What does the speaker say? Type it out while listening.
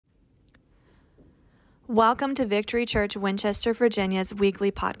Welcome to Victory Church Winchester, Virginia's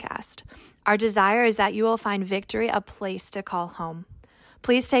weekly podcast. Our desire is that you will find Victory a place to call home.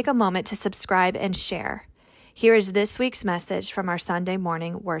 Please take a moment to subscribe and share. Here is this week's message from our Sunday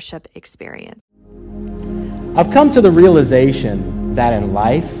morning worship experience. I've come to the realization that in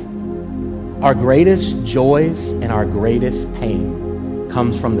life, our greatest joys and our greatest pain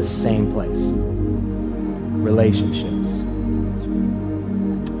comes from the same place: relationships.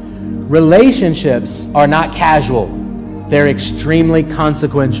 Relationships are not casual. They're extremely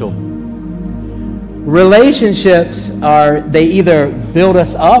consequential. Relationships they either build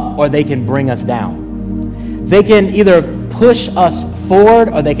us up or they can bring us down. They can either push us forward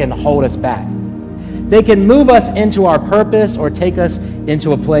or they can hold us back. They can move us into our purpose or take us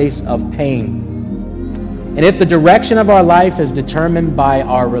into a place of pain. And if the direction of our life is determined by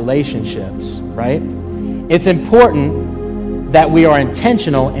our relationships, right, it's important that we are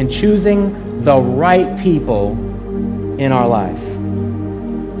intentional in choosing the right people in our life.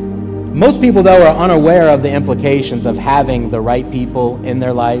 Most people, though, are unaware of the implications of having the right people in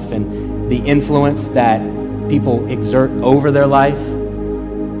their life and the influence that people exert over their life.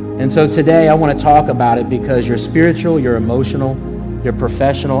 And so today I want to talk about it because your spiritual, your emotional, your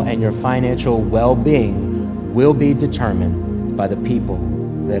professional, and your financial well-being will be determined by the people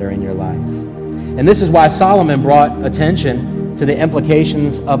that are in your life. And this is why Solomon brought attention to the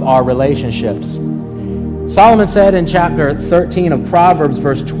implications of our relationships. Solomon said in chapter 13 of Proverbs,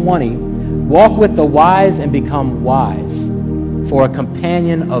 verse 20, "Walk with the wise and become wise, for a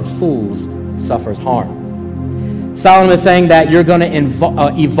companion of fools suffers harm." Solomon is saying that you're going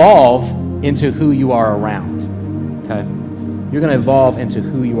to evolve into who you are around. Okay? You're going to evolve into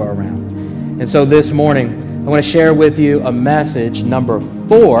who you are around. And so this morning, I want to share with you a message, number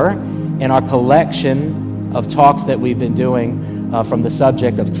 4, in our collection of talks that we've been doing from the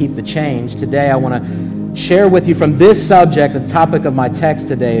subject of Keep the Change. Today I want to share with you from this subject. The topic of my text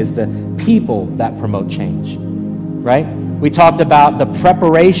today is the people that promote change, right? We talked about the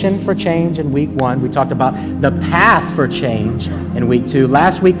preparation for change in week 1. We talked about the path for change in week 2.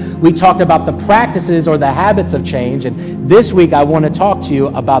 Last week we talked about the practices or the habits of change, and this week I want to talk to you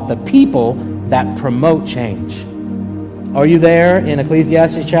about the people that promote change. Are you there in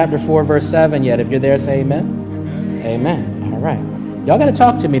Ecclesiastes chapter 4, verse 7 yet? If you're there, say amen. Amen. All right. Y'all got to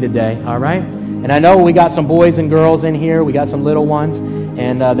talk to me today, all right? And I know we got some boys and girls in here. We got some little ones,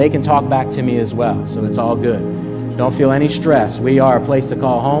 and they can talk back to me as well, so it's all good. Don't feel any stress. We are a place to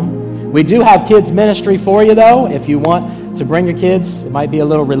call home. We do have kids ministry for you, though. If you want to bring your kids, it might be a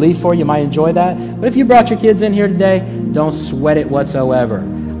little relief for you. You might enjoy that. But if you brought your kids in here today, don't sweat it whatsoever.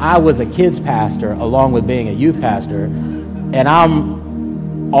 I was a kids pastor along with being a youth pastor, and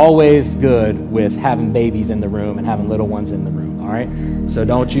I'm always good with having babies in the room and having little ones in the room, all right? So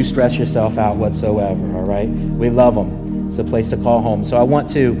don't you stress yourself out whatsoever, all right? We love them. It's a place to call home. So I want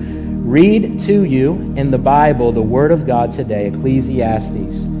to read to you in the Bible the Word of God today,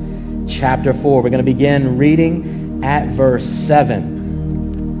 Ecclesiastes chapter 4. We're going to begin reading at verse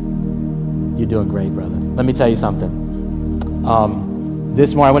 7. You're doing great, brother. Let me tell you something.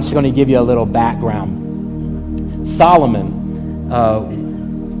 This morning, I'm just going to give you a little background. Solomon,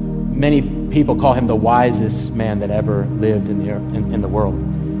 many people call him the wisest man that ever lived in the world.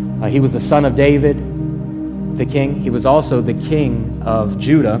 He was the son of David, the king. He was also the king of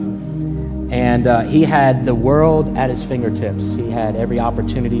Judah, and he had the world at his fingertips. He had every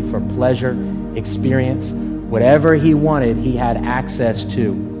opportunity for pleasure, experience. Whatever he wanted, he had access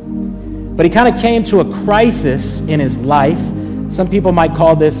to. But he kind of came to a crisis in his life. Some people might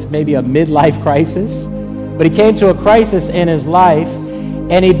call this maybe a midlife crisis. But he came to a crisis in his life,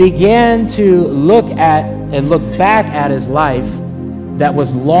 and he began to look back at his life that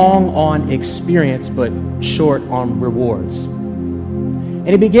was long on experience but short on rewards. And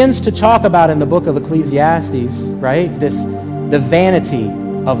he begins to talk about in the book of Ecclesiastes, right, the vanity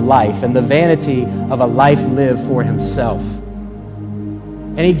of life and the vanity of a life lived for himself.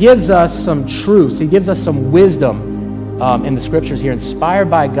 And he gives us some truths. He gives us some wisdom in the scriptures here,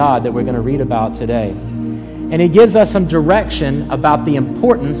 inspired by God, that we're going to read about today. And he gives us some direction about the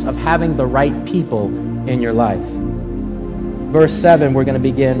importance of having the right people in your life. Verse 7, we're going to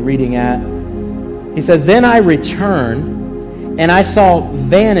begin reading at. He says, "Then I returned, and I saw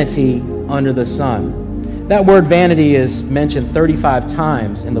vanity under the sun." That word vanity is mentioned 35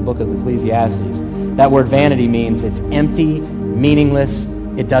 times in the book of Ecclesiastes. That word vanity means it's empty, meaningless,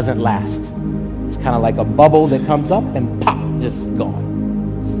 it doesn't last. It's kind of like a bubble that comes up and pop, just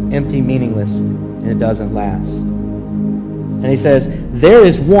gone. It's empty, meaningless, and it doesn't last. And he says, there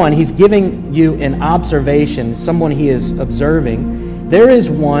is one, he's giving you an observation, someone he is observing. There is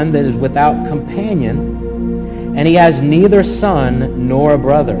one that is without companion, and he has neither son nor a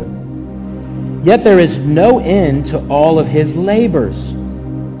brother. Yet there is no end to all of his labors,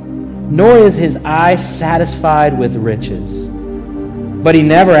 nor is his eye satisfied with riches. But he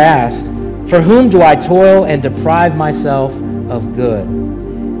never asked, for whom do I toil and deprive myself of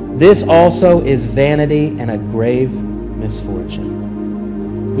good? This also is vanity and a grave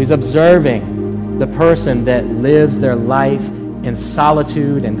misfortune. He's observing the person that lives their life in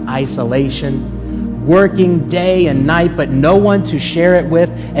solitude and isolation, working day and night, but no one to share it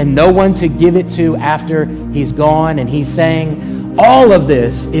with and no one to give it to after he's gone. And he's saying, all of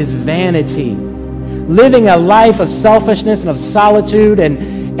this is vanity. Living a life of selfishness and of solitude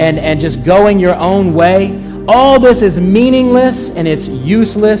and just going your own way. All this is meaningless and it's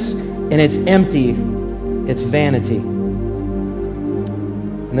useless and it's empty. It's vanity.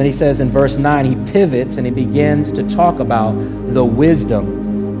 And then he says in verse 9, he pivots and he begins to talk about the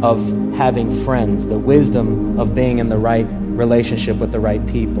wisdom of having friends, the wisdom of being in the right relationship with the right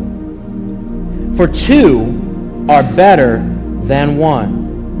people. For two are better than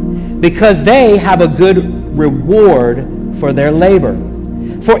one, because they have a good reward for their labor.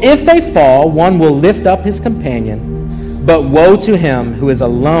 For if they fall, one will lift up his companion, but woe to him who is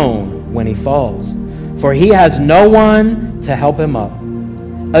alone when he falls, for he has no one to help him up.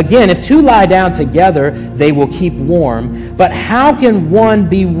 Again, if two lie down together, they will keep warm. But how can one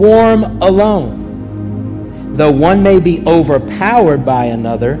be warm alone? Though one may be overpowered by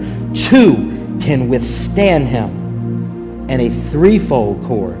another, two can withstand him. And a threefold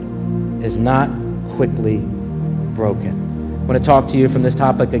cord is not quickly broken. I want to talk to you from this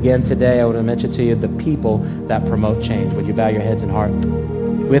topic again today. I want to mention to you the people that promote change. Would you bow your heads and heart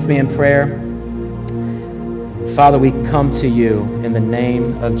with me in prayer? Father, we come to you in the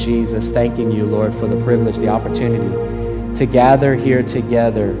name of Jesus, thanking you, Lord, for the privilege, the opportunity to gather here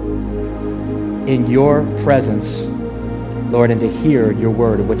together in your presence, Lord, and to hear your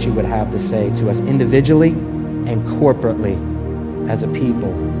word of what you would have to say to us individually and corporately as a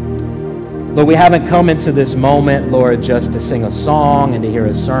people. Lord, we haven't come into this moment, Lord, just to sing a song and to hear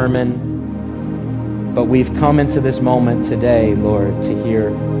a sermon, but we've come into this moment today, Lord, to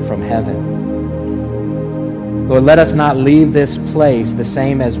hear from heaven. Lord, let us not leave this place the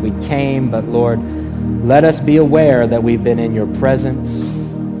same as we came, but Lord, let us be aware that we've been in your presence.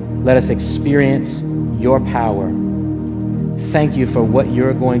 Let us experience your power. Thank you for what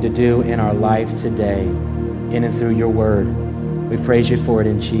you're going to do in our life today, in and through your word. We praise you for it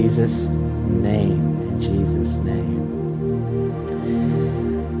in Jesus' name. In Jesus' name.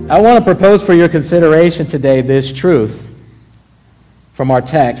 I want to propose for your consideration today this truth from our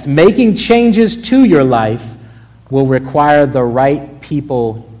text. Making changes to your life will require the right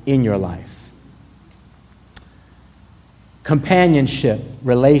people in your life. Companionship,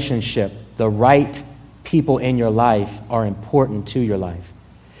 relationship, the right people in your life are important to your life.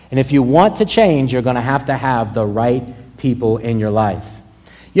 And if you want to change, you're going to have the right people in your life.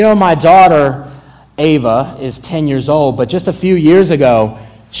 You know, my daughter, Ava, is 10 years old, but just a few years ago,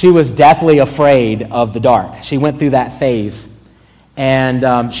 she was deathly afraid of the dark. She went through that phase.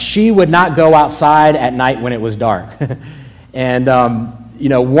 And she would not go outside at night when it was dark. And,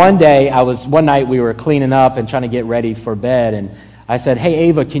 one night we were cleaning up and trying to get ready for bed. And I said, hey,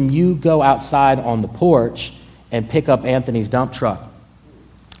 Ava, can you go outside on the porch and pick up Anthony's dump truck?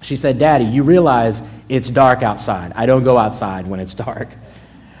 She said, Daddy, you realize it's dark outside. I don't go outside when it's dark.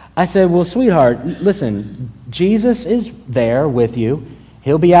 I said, well, sweetheart, listen, Jesus is there with you.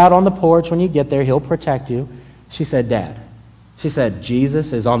 He'll be out on the porch when you get there. He'll protect you. She said, Dad. She said,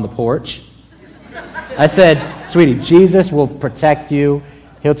 Jesus is on the porch? I said, sweetie, Jesus will protect you.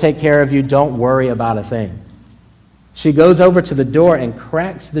 He'll take care of you. Don't worry about a thing. She goes over to the door and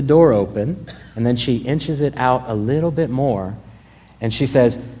cracks the door open, and then she inches it out a little bit more, and she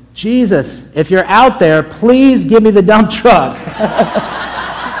says, Jesus, if you're out there, please give me the dump truck.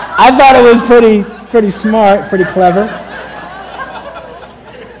 I thought it was pretty smart, pretty clever.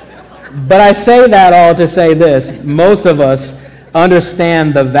 But I say that all to say this. Most of us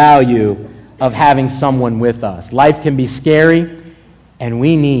understand the value of having someone with us. Life can be scary, and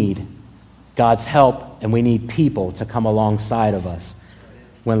we need God's help, and we need people to come alongside of us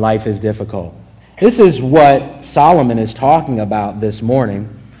when life is difficult. This is what Solomon is talking about this morning.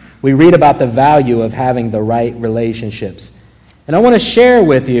 We read about the value of having the right relationships. And I want to share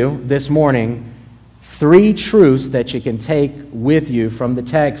with you this morning 3 truths that you can take with you from the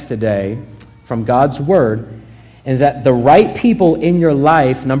text today, from God's Word, is that the right people in your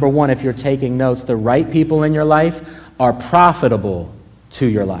life, number one, if you're taking notes, the right people in your life are profitable to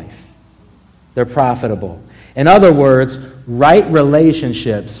your life. They're profitable. In other words, right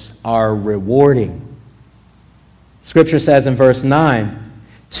relationships are rewarding. Scripture says in verse 9,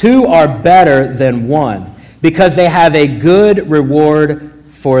 2 are better than 1 because they have a good reward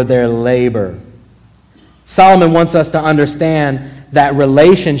for their labor. Solomon wants us to understand that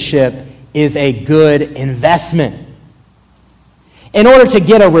relationship is a good investment. In order to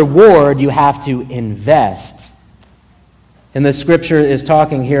get a reward, you have to invest. And the scripture is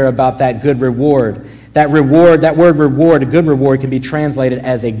talking here about that good reward. That word reward, a good reward, can be translated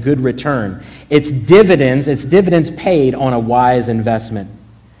as a good return. It's dividends paid on a wise investment.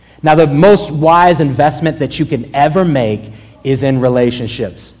 Now, the most wise investment that you can ever make is in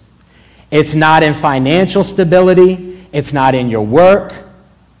relationships. It's not in financial stability. It's not in your work.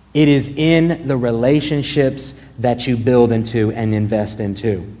 It is in the relationships that you build into and invest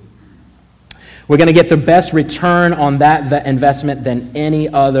into. We're going to get the best return on that investment than any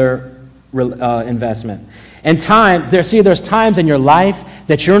other investment. And there's times in your life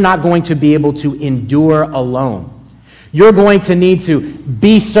that you're not going to be able to endure alone. You're going to need to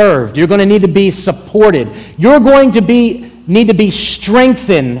be served. You're going to need to be supported. You're going to need to be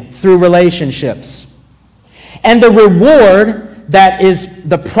strengthened through relationships. And the reward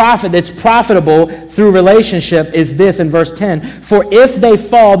that's profitable through relationship is this in verse 10. For if they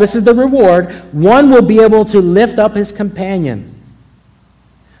fall, this is the reward, one will be able to lift up his companion.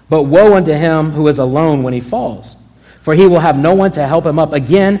 But woe unto him who is alone when he falls, for he will have no one to help him up.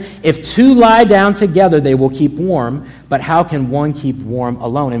 Again, if 2 lie down together, they will keep warm. But how can one keep warm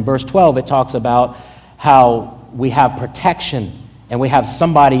alone? In verse 12, it talks about how we have protection and we have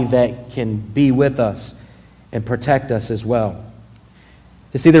somebody that can be with us and protect us as well.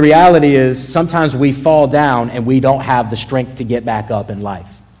 You see, the reality is sometimes we fall down and we don't have the strength to get back up in life.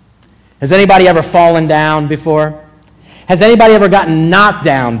 Has anybody ever fallen down before? Has anybody ever gotten knocked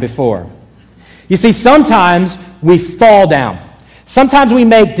down before? You see, sometimes we fall down. Sometimes we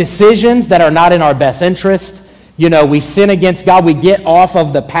make decisions that are not in our best interest. We sin against God. We get off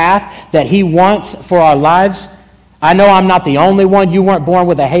of the path that He wants for our lives. I know I'm not the only one. You weren't born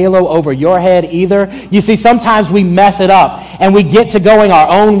with a halo over your head either. You see, sometimes we mess it up and we get to going our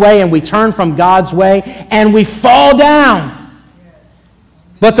own way and we turn from God's way and we fall down.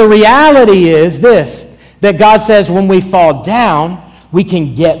 But the reality is this, that God says when we fall down, we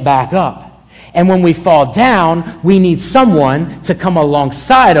can get back up. And when we fall down, we need someone to come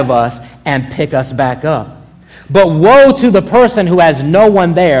alongside of us and pick us back up. But woe to the person who has no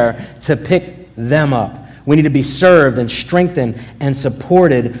one there to pick them up. We need to be served and strengthened and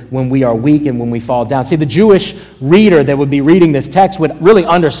supported when we are weak and when we fall down. See, the Jewish reader that would be reading this text would really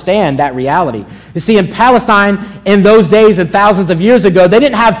understand that reality. You see, in Palestine, in those days and thousands of years ago, they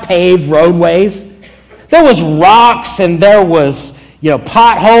didn't have paved roadways. There was rocks and there was,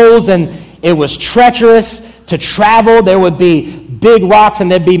 potholes, and it was treacherous to travel. There would be big rocks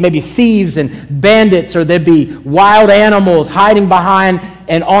and there'd be maybe thieves and bandits, or there'd be wild animals hiding behind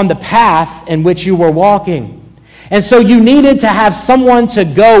and on the path in which you were walking. And so you needed to have someone to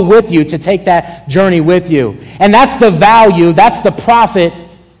go with you, to take that journey with you. And that's the value, that's the profit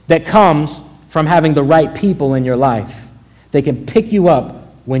that comes from having the right people in your life. They can pick you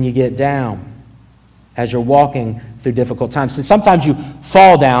up when you get down as you're walking through difficult times. So sometimes you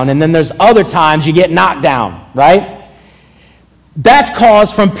fall down, and then there's other times you get knocked down, right? That's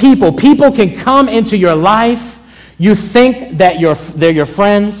caused from people. People can come into your life. You think that they're your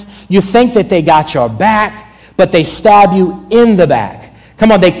friends. You think that they got your back, but they stab you in the back.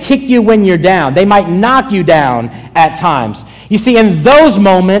 Come on, they kick you when you're down. They might knock you down at times. You see, in those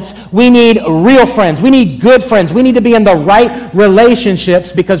moments, we need real friends. We need good friends. We need to be in the right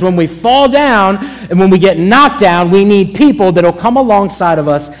relationships, because when we fall down and when we get knocked down, we need people that will come alongside of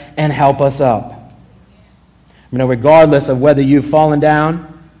us and help us up. Regardless of whether you've fallen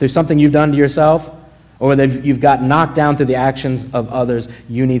down through something you've done to yourself or whether you've got knocked down through the actions of others,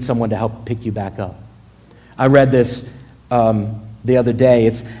 you need someone to help pick you back up. I read this the other day.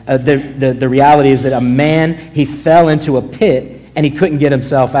 It's the reality is that a man, he fell into a pit and he couldn't get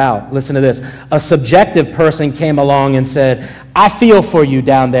himself out. Listen to this. A subjective person came along and said, I feel for you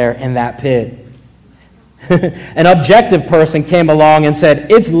down there in that pit. An objective person came along and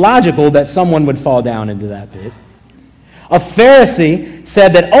said, it's logical that someone would fall down into that pit. A Pharisee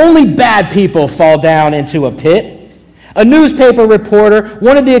said that only bad people fall down into a pit. A newspaper reporter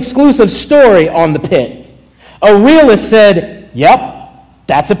wanted the exclusive story on the pit. A realist said, yep,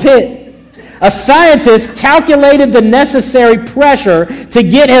 that's a pit. A scientist calculated the necessary pressure to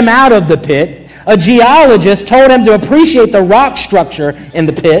get him out of the pit. A geologist told him to appreciate the rock structure in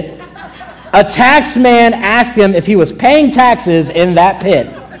the pit. A tax man asked him if he was paying taxes in that pit.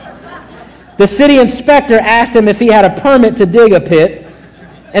 The city inspector asked him if he had a permit to dig a pit.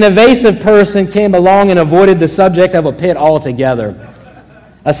 An evasive person came along and avoided the subject of a pit altogether.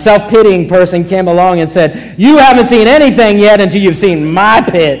 A self-pitying person came along and said, "You haven't seen anything yet until you've seen my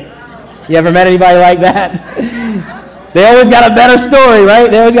pit." You ever met anybody like that? They always got a better story,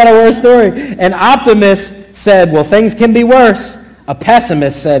 right? They always got a worse story. An optimist said, "Well, things can be worse." A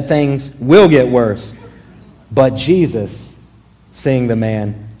pessimist said, "Things will get worse." But Jesus, seeing the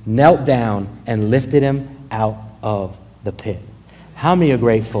man, knelt down and lifted him out of the pit. How many are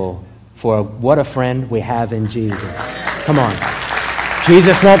grateful for what a friend we have in Jesus? Come on.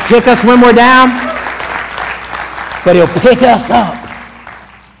 Jesus won't kick us when we're down, but he'll pick us up.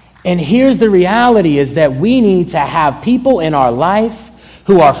 And here's the reality is that we need to have people in our life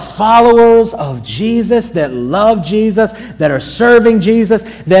who are followers of Jesus, that love Jesus, that are serving Jesus,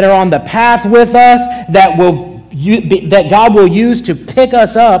 that are on the path with us, that God will use to pick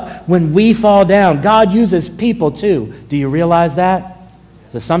us up when we fall down. God uses people too. Do you realize that?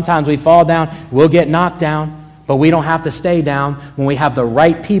 So sometimes we fall down, we'll get knocked down, but we don't have to stay down. When we have the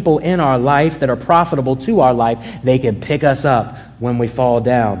right people in our life that are profitable to our life, they can pick us up when we fall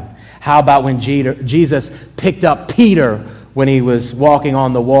down. How about when Jesus picked up Peter when he was walking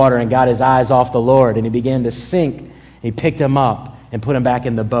on the water and got his eyes off the Lord and he began to sink? He picked him up and put him back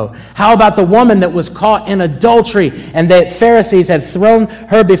in the boat. How about the woman that was caught in adultery and the Pharisees had thrown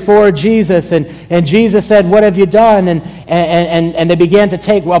her before Jesus and Jesus said, "What have you done?" And they began to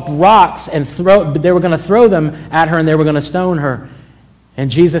take up rocks and they were going to throw them at her and they were going to stone her.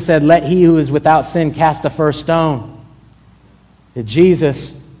 And Jesus said, "Let he who is without sin cast the first stone."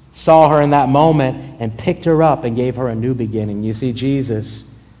 Jesus saw her in that moment and picked her up and gave her a new beginning. You see, Jesus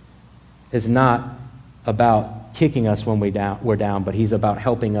is not about kicking us when we're down, but he's about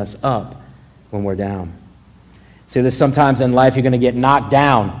helping us up when we're down. See, there's sometimes in life you're going to get knocked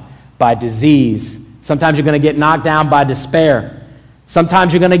down by disease. Sometimes you're going to get knocked down by despair.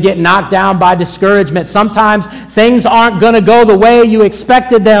 Sometimes you're going to get knocked down by discouragement. Sometimes things aren't going to go the way you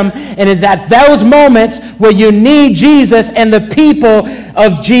expected them, and it's at those moments where you need Jesus and the people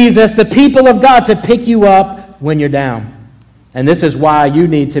of Jesus, the people of God, to pick you up when you're down. And this is why you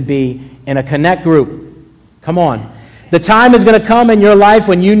need to be in a connect group. Come on. The time is going to come in your life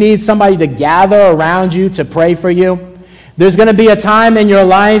when you need somebody to gather around you to pray for you. There's going to be a time in your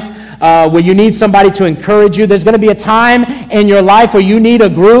life where you need somebody to encourage you. There's going to be a time in your life where you need a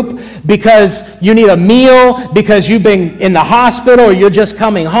group because you need a meal, because you've been in the hospital or you're just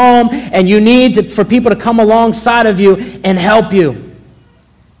coming home, and you need for people to come alongside of you and help you.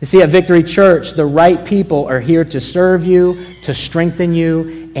 You see, at Victory Church, the right people are here to serve you, to strengthen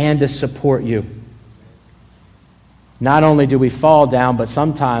you, and to support you. Not only do we fall down, but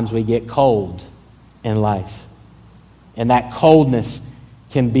sometimes we get cold in life. And that coldness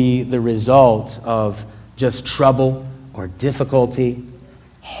can be the result of just trouble or difficulty,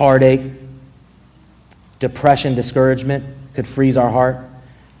 heartache, depression, discouragement could freeze our heart.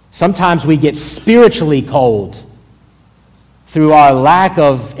 Sometimes we get spiritually cold through our lack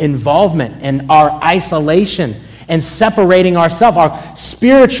of involvement and our isolation and separating ourselves. Our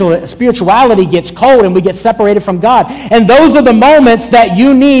spirituality gets cold and we get separated from God. And those are the moments that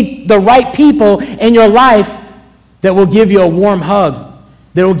you need the right people in your life that will give you a warm hug,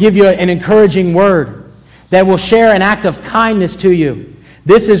 that will give you an encouraging word, that will share an act of kindness to you.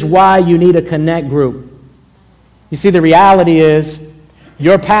 This is why you need a connect group. You see, the reality is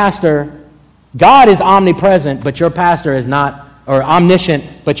your pastor, God is omnipresent, but your pastor is not, or omniscient,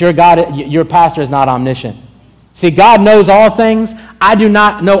 but your pastor is not omniscient. See, God knows all things. I do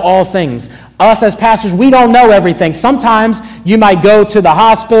not know all things. Us as pastors, we don't know everything. Sometimes you might go to the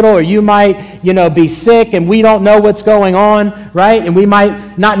hospital or you might, be sick and we don't know what's going on, right? And we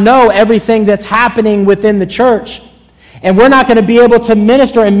might not know everything that's happening within the church. And we're not going to be able to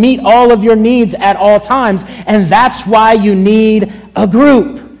minister and meet all of your needs at all times. And that's why you need a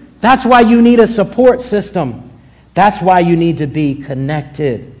group. That's why you need a support system. That's why you need to be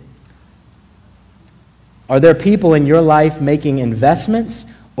connected. Are there people in your life making investments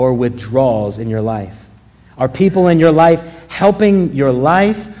or withdrawals in your life? Are people in your life helping your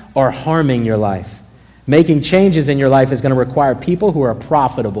life or harming your life? Making changes in your life is going to require people who are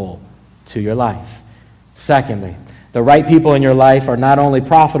profitable to your life. Secondly, the right people in your life are not only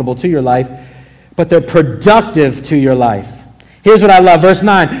profitable to your life, but they're productive to your life. Here's what I love, verse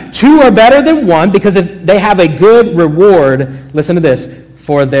 9. 2 are better than 1 because if they have a good reward, listen to this,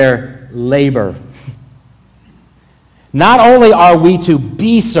 for their labor. Not only are we to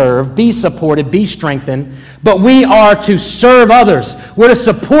be served, be supported, be strengthened, but we are to serve others. We're to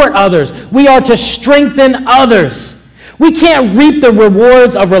support others. We are to strengthen others. We can't reap the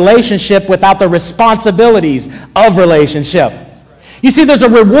rewards of relationship without the responsibilities of relationship. You see, there's a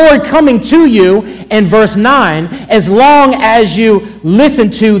reward coming to you in verse 9 as long as you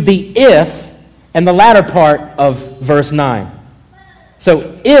listen to the if and the latter part of verse 9.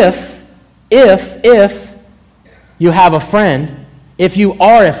 So if you have a friend, if you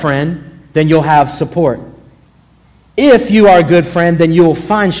are a friend, then you'll have support. If you are a good friend, then you will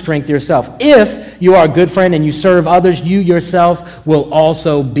find strength yourself. If you are a good friend and you serve others, you yourself will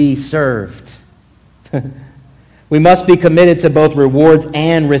also be served. We must be committed to both rewards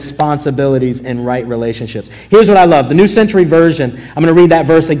and responsibilities in right relationships. Here's what I love. The New Century Version, I'm going to read that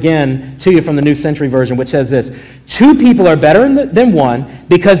verse again to you from the New Century Version, which says this: 2 people are better than one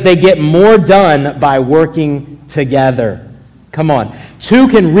because they get more done by working together. Come on. 2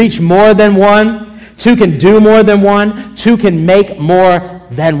 can reach more than 1. 2 can do more than 1. 2 can make more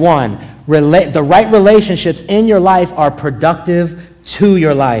than 1. The right relationships in your life are productive to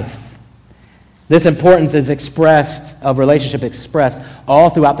your life. This importance is of relationship expressed all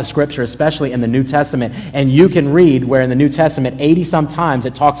throughout the Scripture, especially in the New Testament. And you can read where in the New Testament, 80-some times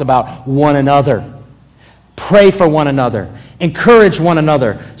it talks about one another. Pray for one another. Encourage one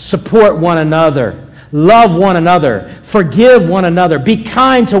another. Support one another. Love one another. Forgive one another. Be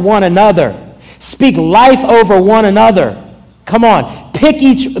kind to one another. Speak life over one another. Come on.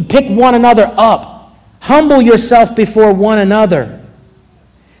 Pick one another up. Humble yourself before one another.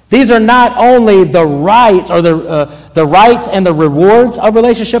 These are not only the rights or the rights and the rewards of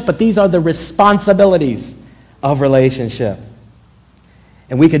relationship, but these are the responsibilities of relationship.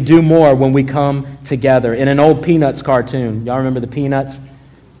 And we can do more when we come together. In an old Peanuts cartoon, y'all remember the Peanuts?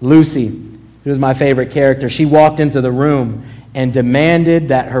 Lucy, who was my favorite character, she walked into the room and demanded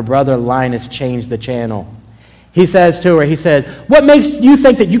that her brother Linus change the channel. He says to her, he said, "What makes you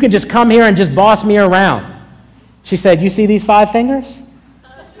think that you can just come here and just boss me around?" She said, "You see these 5 fingers?"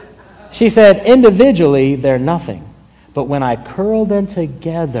 She said, "Individually, they're nothing. But when I curl them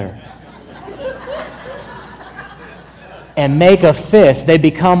together and make a fist, they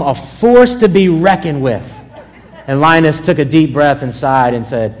become a force to be reckoned with." And Linus took a deep breath and sighed and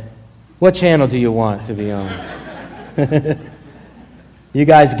said, "What channel do you want to be on?" You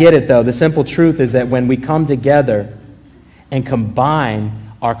guys get it, though. The simple truth is that when we come together and combine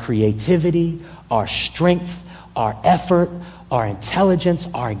our creativity, our strength, our effort, our intelligence,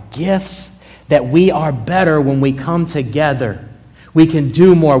 our gifts, that we are better when we come together. We can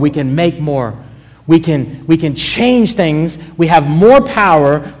do more. We can make more. We can change things. We have more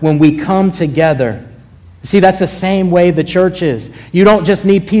power when we come together. See, that's the same way the church is. You don't just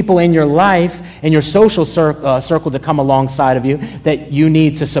need people in your life and your social circle to come alongside of you, that you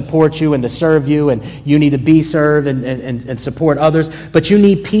need to support you and to serve you, and you need to be served and support others, but you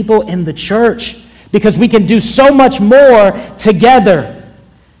need people in the church. Because we can do so much more together.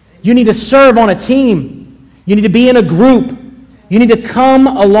 You need to serve on a team. You need to be in a group. You need to come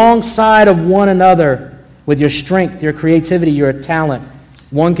alongside of one another with your strength, your creativity, your talent.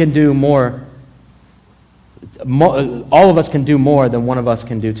 One can do more. All of us can do more than one of us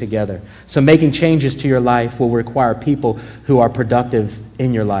can do together. So making changes to your life will require people who are productive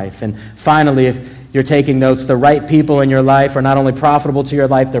in your life. And finally, if you're taking notes, the right people in your life are not only profitable to your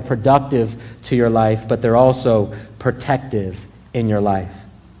life, they're productive to your life, but they're also protective in your life.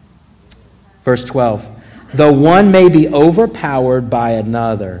 Verse 12, though one may be overpowered by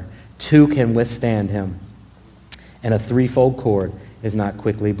another, 2 can withstand him, and a 3-fold cord is not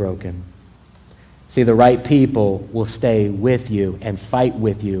quickly broken. See, the right people will stay with you and fight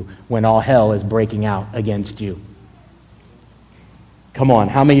with you when all hell is breaking out against you. Come on,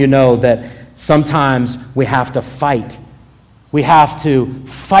 how many of you know that sometimes we have to fight? We have to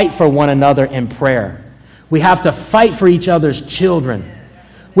fight for one another in prayer. We have to fight for each other's children.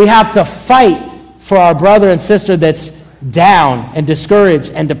 We have to fight for our brother and sister that's down and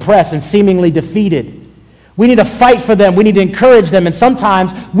discouraged and depressed and seemingly defeated. We need to fight for them. We need to encourage them. And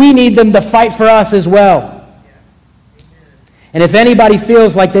sometimes we need them to fight for us as well. And if anybody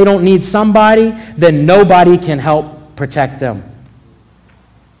feels like they don't need somebody, then nobody can help protect them.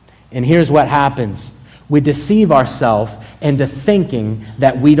 And here's what happens. We deceive ourselves into thinking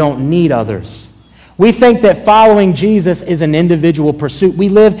that we don't need others. We think that following Jesus is an individual pursuit. We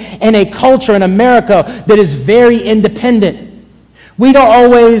live in a culture in America that is very independent. We don't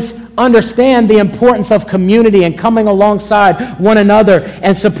always understand the importance of community and coming alongside one another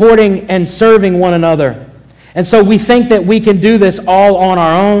and supporting and serving one another. And so we think that we can do this all on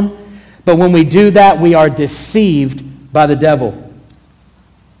our own, but when we do that, we are deceived by the devil.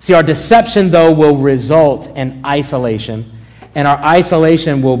 See, our deception, though, will result in isolation, and our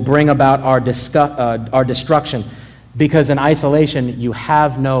isolation will bring about our destruction. Because in isolation, you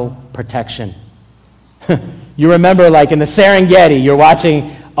have no protection. You remember, like in the Serengeti, you're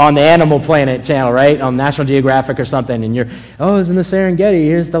watching on the Animal Planet channel, right? On National Geographic or something, and it's in the Serengeti,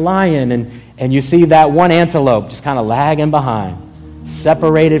 here's the lion, and you see that one antelope just kind of lagging behind,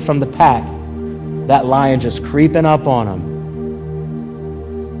 separated from the pack. That lion just creeping up on him.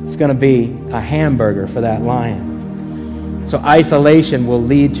 It's going to be a hamburger for that lion. So isolation will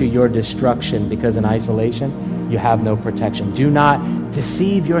lead to your destruction, because in isolation, you have no protection. Do not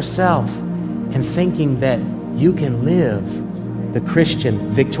deceive yourself in thinking that you can live the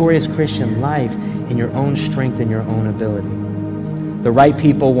victorious Christian life in your own strength and your own ability. The right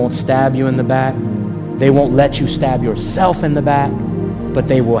people won't stab you in the back. They won't let you stab yourself in the back, but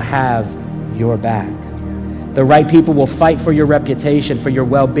they will have your back. The right people will fight for your reputation, for your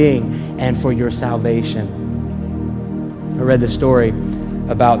well-being, and for your salvation. I read the story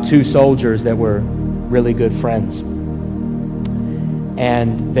about two soldiers that were really good friends.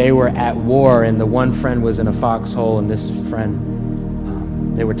 And they were at war, and the one friend was in a foxhole, and this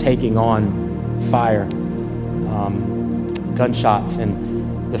friend, they were taking on fire, gunshots,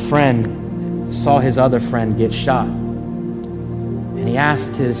 and the friend saw his other friend get shot. And he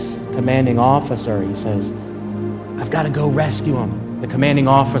asked his commanding officer, he says, "I've got to go rescue him." The commanding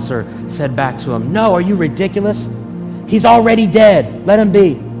officer said back to him, "No, are you ridiculous? He's already dead. Let him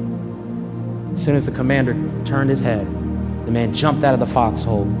be." As soon as the commander turned his head, the man jumped out of the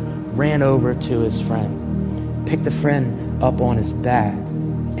foxhole, ran over to his friend, picked the friend up on his back,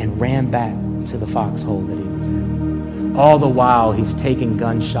 and ran back to the foxhole that he was in. All the while, he's taking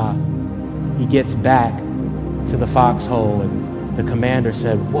gunshot. He gets back to the foxhole, and the commander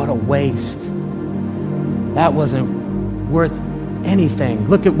said, "What a waste. That wasn't worth anything.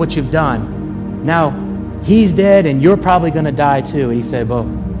 Look at what you've done. Now, he's dead, and you're probably going to die too." And he said, "Well,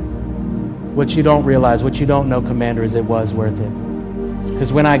 what you don't realize, what you don't know, Commander, is it was worth it.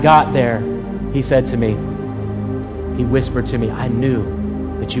 Because when I got there," he said to me, he whispered to me, "I knew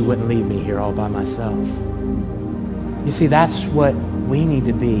that you wouldn't leave me here all by myself." You see, that's what we need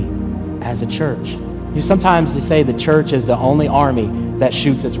to be as a church. Sometimes they say the church is the only army that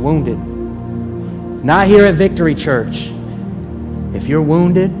shoots its wounded. Not here at Victory Church. If you're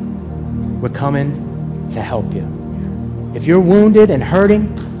wounded, we're coming to help you. If you're wounded and hurting,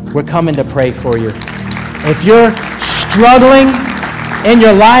 we're coming to pray for you. If you're struggling in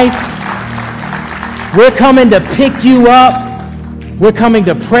your life, we're coming to pick you up. We're coming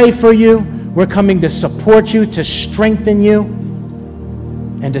to pray for you. We're coming to support you, to strengthen you,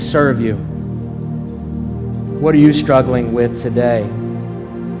 and to serve you. What are you struggling with today?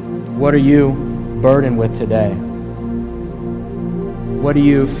 What are you burdened with today? What are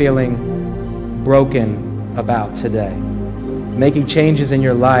you feeling broken about today? Making changes in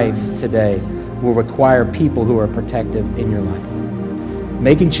your life today will require people who are protective in your life.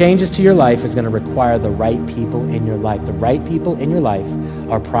 Making changes to your life is going to require the right people in your life. The right people in your life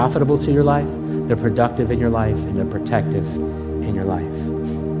are profitable to your life, they're productive in your life, and they're protective in your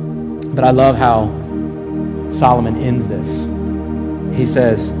life. But I love how Solomon ends this. He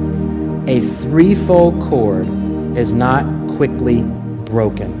says, "A threefold cord is not quickly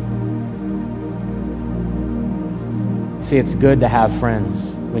broken." See, it's good to have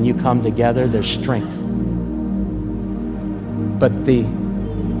friends. When you come together, there's strength. But the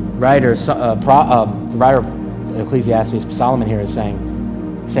writer of Ecclesiastes, Solomon here, is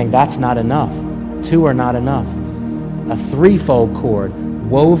saying that's not enough. Two are not enough. A threefold cord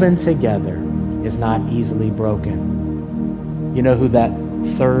woven together is not easily broken. You know who that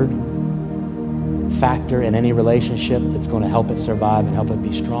third factor in any relationship that's going to help it survive and help it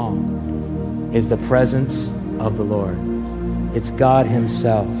be strong is the presence of the Lord. It's God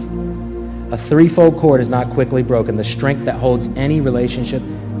Himself. A threefold cord is not quickly broken. The strength that holds any relationship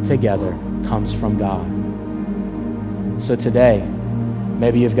together comes from God. So today,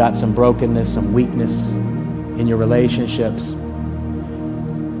 maybe you've got some brokenness, some weakness in your relationships.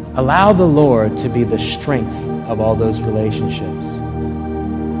 Allow the Lord to be the strength of all those relationships.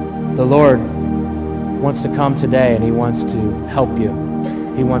 The Lord wants to come today, and He wants to help you.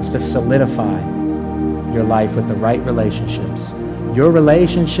 He wants to solidify your life with the right relationships. Your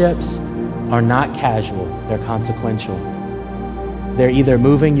relationships are not casual, they're consequential. They're either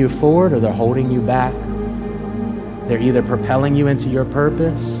moving you forward or they're holding you back. They're either propelling you into your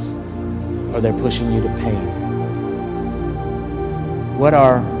purpose or they're pushing you to pain. What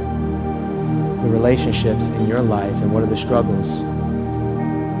are the relationships in your life, and what are the struggles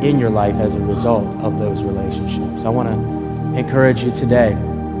in your life as a result of those relationships? I want to encourage you today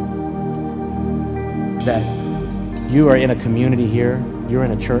that you are in a community here, you're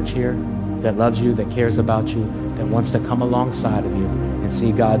in a church here that loves you, that cares about you, that wants to come alongside of you and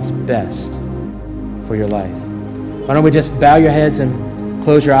see God's best for your life. Why don't we just bow your heads and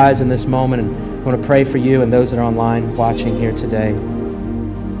close your eyes in this moment, and I want to pray for you and those that are online watching here today.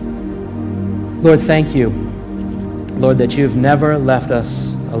 Lord, thank you, Lord, that you've never left us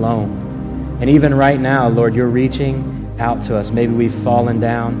alone. And even right now, Lord, you're reaching out to us. Maybe we've fallen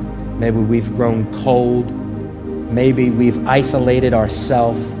down. Maybe we've grown cold. Maybe we've isolated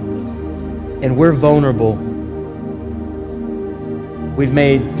ourselves. And we're vulnerable. We've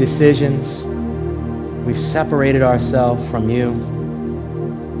made decisions. We've separated ourselves from you.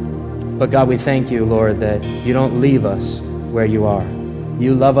 But God, we thank you, Lord, that you don't leave us where you are.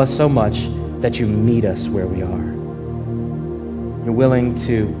 You love us so much that you meet us where we are. You're willing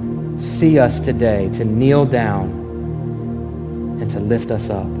to see us today, to kneel down and to lift us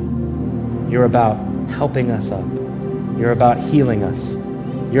up. You're about helping us up. You're about healing us.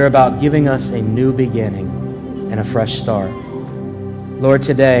 You're about giving us a new beginning and a fresh start. Lord,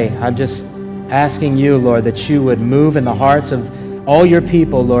 today, I'm just asking you, Lord, that you would move in the hearts of all your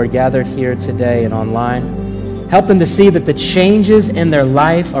people, Lord, gathered here today and online. Help them to see that the changes in their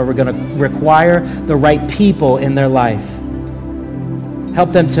life are going to require the right people in their life.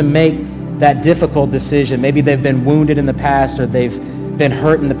 Help them to make that difficult decision. Maybe they've been wounded in the past, or they've been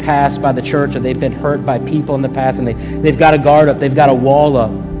hurt in the past by the church, or they've been hurt by people in the past, and they've got a guard up, they've got a wall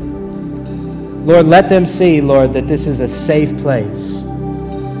up. Lord, let them see, Lord, that this is a safe place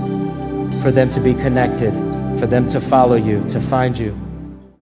for them to be connected, for them to follow you, to find you.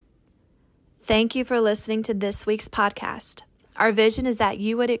 Thank you for listening to this week's podcast. Our vision is that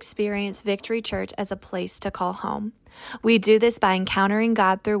you would experience Victory Church as a place to call home. We do this by encountering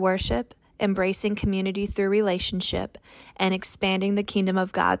God through worship, embracing community through relationship, and expanding the kingdom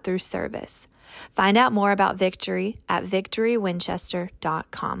of God through service. Find out more about Victory at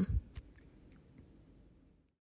victorywinchester.com.